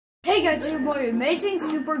Hey guys, it's your boy Amazing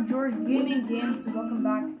Super George Gaming Games. Welcome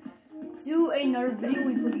back to another video.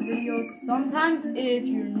 We post videos sometimes. If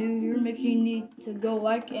you're new here, make sure you need to go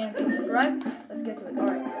like and subscribe. Let's get to it.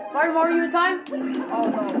 Alright. Fire Mario time? Oh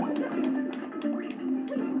no.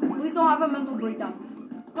 Please don't have a mental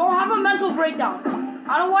breakdown. Don't have a mental breakdown.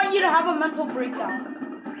 I don't want you to have a mental breakdown.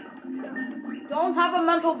 Don't have a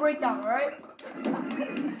mental breakdown, alright?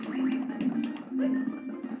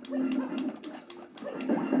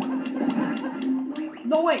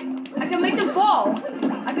 No, wait. I can make them fall.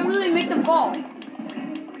 I can really make them fall.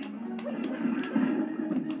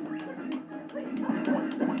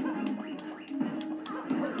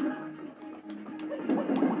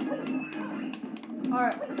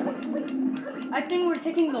 Alright. I think we're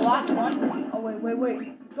taking the last one. Oh,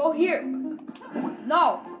 wait. Go here.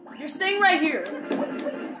 No. You're staying right here.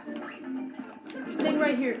 You're staying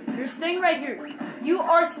right here. You're staying right here. You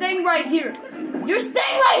are staying right here. You're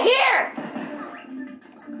staying right here!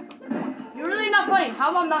 You're really not funny. How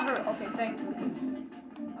am I not hurt? Okay, thank you.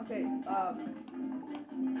 Okay,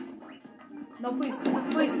 no, please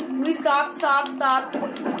stop.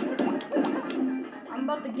 I'm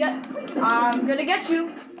gonna get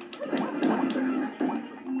you.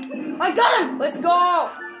 I got him! Let's go!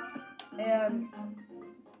 And...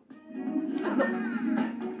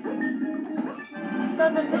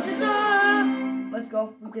 Let's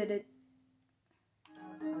go. We did it.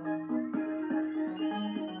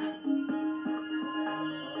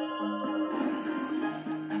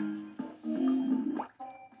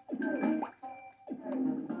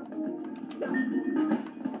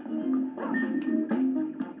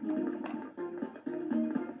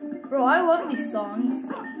 Bro, I love these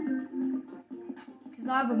songs. Because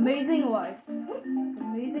I have an amazing life.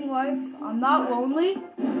 Amazing life. I'm not lonely.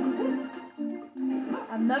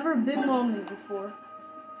 I've never been lonely before.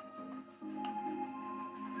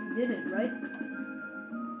 We did it, right?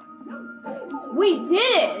 We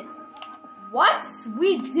did it! What?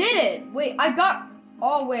 We did it! Wait, I got...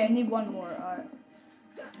 Oh, wait, I need one more. Alright.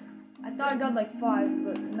 I thought I got like 5,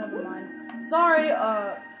 but never mind. Sorry,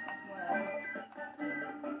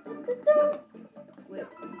 wait.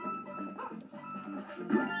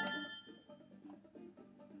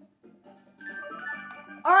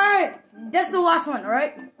 Alright! That's the last one,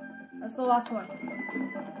 alright? That's the last one.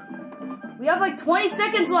 We have like 20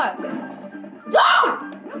 seconds left.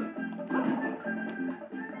 Don't!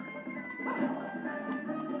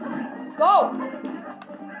 Go!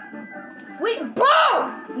 Wait,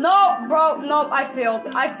 bro! No, bro, nope, I failed.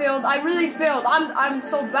 I really failed. I'm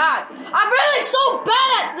so bad. I'm really so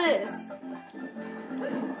bad at this!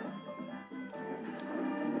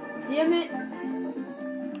 Damn it.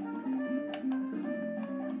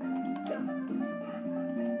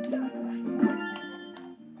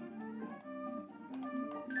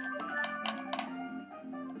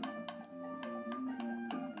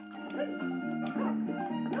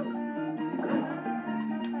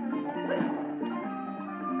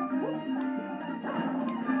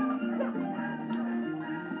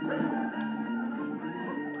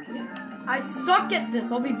 I suck at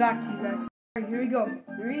this. I'll be back to you guys. Alright, here we go.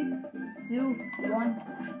 3, 2, 1.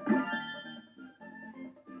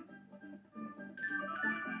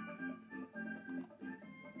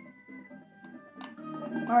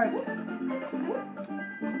 Alright.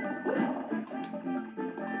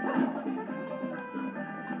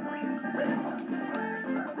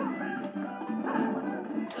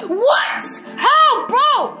 What? How,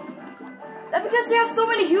 bro? That's because you have so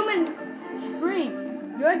many human strings.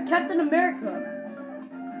 You're like Captain America.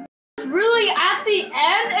 It's really at the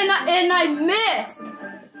end and I missed.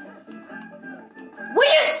 Will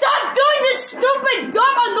you stop doing this stupid,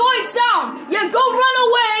 dumb, annoying sound? Yeah, go run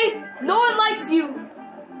away. No one likes you.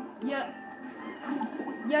 Yeah,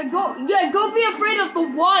 go be afraid of the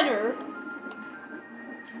water.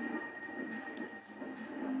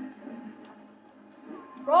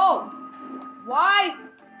 Bro, why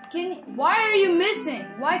are you missing?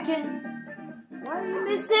 Why are you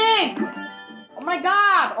missing? Oh my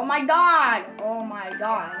god! Oh my god! Oh my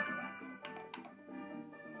god!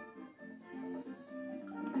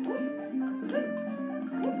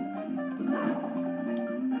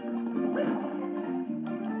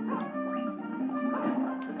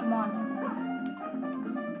 Come on.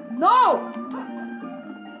 No!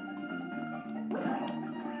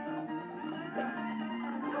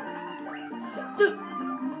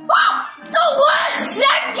 The last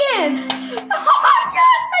second!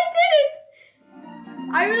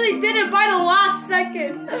 I really did it by the last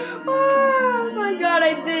second. Oh my god,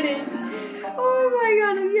 I did it. Oh my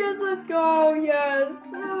god, yes, let's go, yes.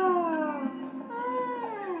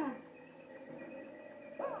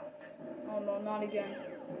 no, not again.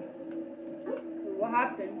 Wait, what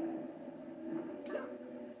happened?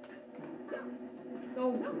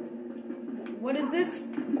 So, what is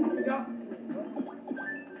this? I forgot.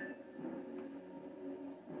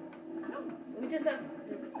 We just have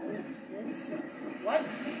this. What?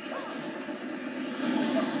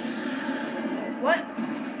 What?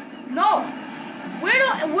 No! Where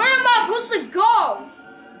am I supposed to go?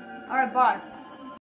 Alright, bye.